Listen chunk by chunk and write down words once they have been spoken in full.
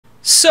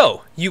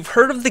So, you've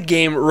heard of the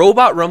game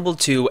Robot Rumble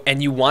 2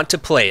 and you want to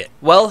play it.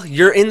 Well,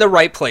 you're in the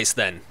right place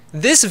then.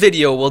 This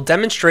video will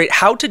demonstrate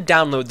how to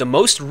download the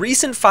most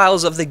recent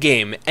files of the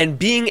game and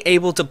being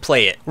able to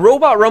play it.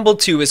 Robot Rumble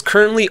 2 is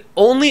currently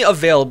only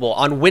available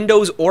on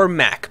Windows or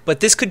Mac, but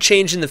this could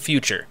change in the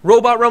future.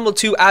 Robot Rumble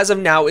 2 as of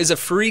now is a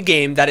free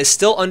game that is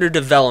still under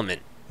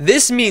development.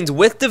 This means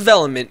with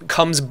development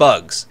comes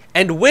bugs,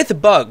 and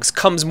with bugs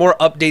comes more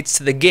updates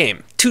to the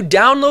game. To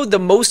download the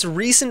most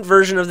recent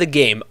version of the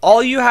game,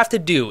 all you have to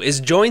do is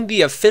join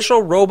the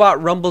official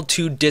Robot Rumble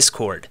 2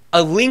 Discord.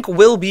 A link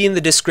will be in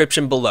the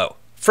description below.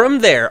 From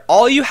there,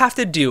 all you have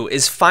to do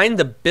is find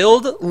the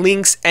Build,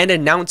 Links, and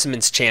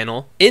Announcements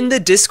channel in the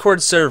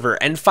Discord server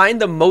and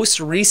find the most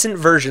recent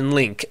version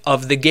link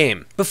of the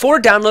game. Before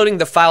downloading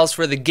the files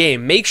for the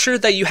game, make sure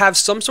that you have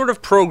some sort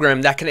of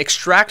program that can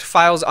extract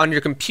files on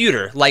your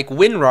computer like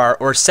WinRAR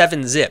or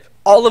 7-Zip.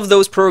 All of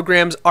those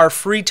programs are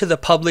free to the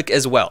public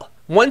as well.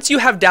 Once you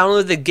have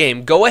downloaded the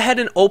game, go ahead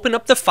and open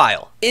up the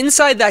file.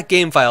 Inside that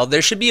game file,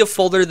 there should be a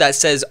folder that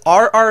says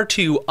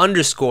RR2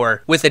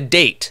 underscore with a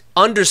date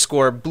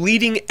underscore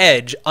bleeding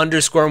edge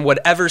underscore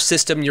whatever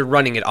system you're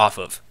running it off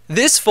of.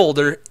 This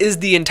folder is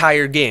the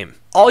entire game.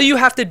 All you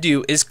have to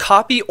do is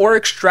copy or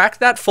extract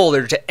that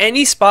folder to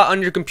any spot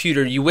on your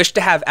computer you wish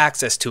to have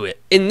access to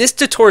it. In this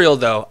tutorial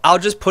though, I'll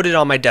just put it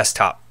on my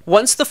desktop.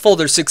 Once the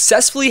folder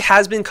successfully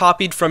has been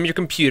copied from your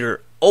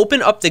computer,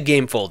 open up the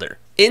game folder.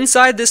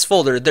 Inside this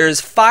folder, there's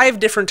 5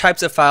 different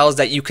types of files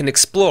that you can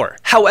explore.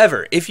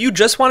 However, if you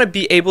just want to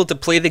be able to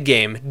play the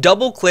game,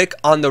 double click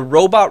on the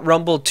Robot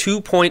Rumble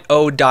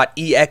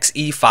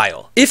 2.0.exe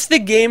file. If the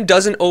game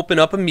doesn't open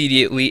up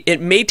immediately, it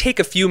may take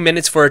a few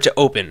minutes for it to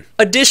open.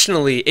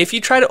 Additionally, if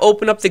you try to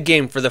open up the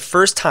game for the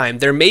first time,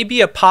 there may be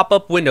a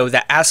pop-up window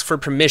that asks for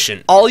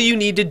permission. All you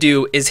need to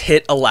do is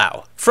hit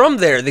allow. From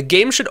there, the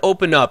game should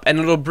open up and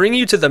it'll bring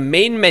you to the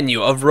main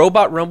menu of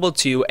Robot Rumble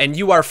 2 and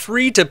you are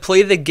free to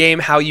play the game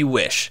how you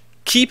wish.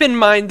 Keep in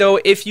mind though,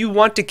 if you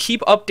want to keep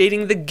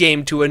updating the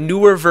game to a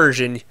newer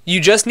version, you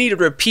just need to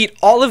repeat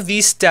all of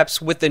these steps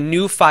with the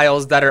new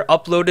files that are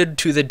uploaded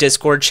to the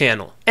Discord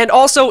channel. And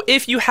also,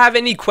 if you have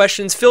any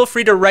questions, feel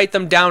free to write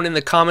them down in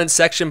the comments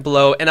section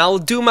below and I'll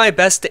do my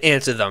best to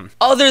answer them.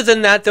 Other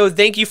than that though,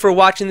 thank you for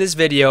watching this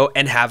video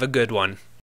and have a good one.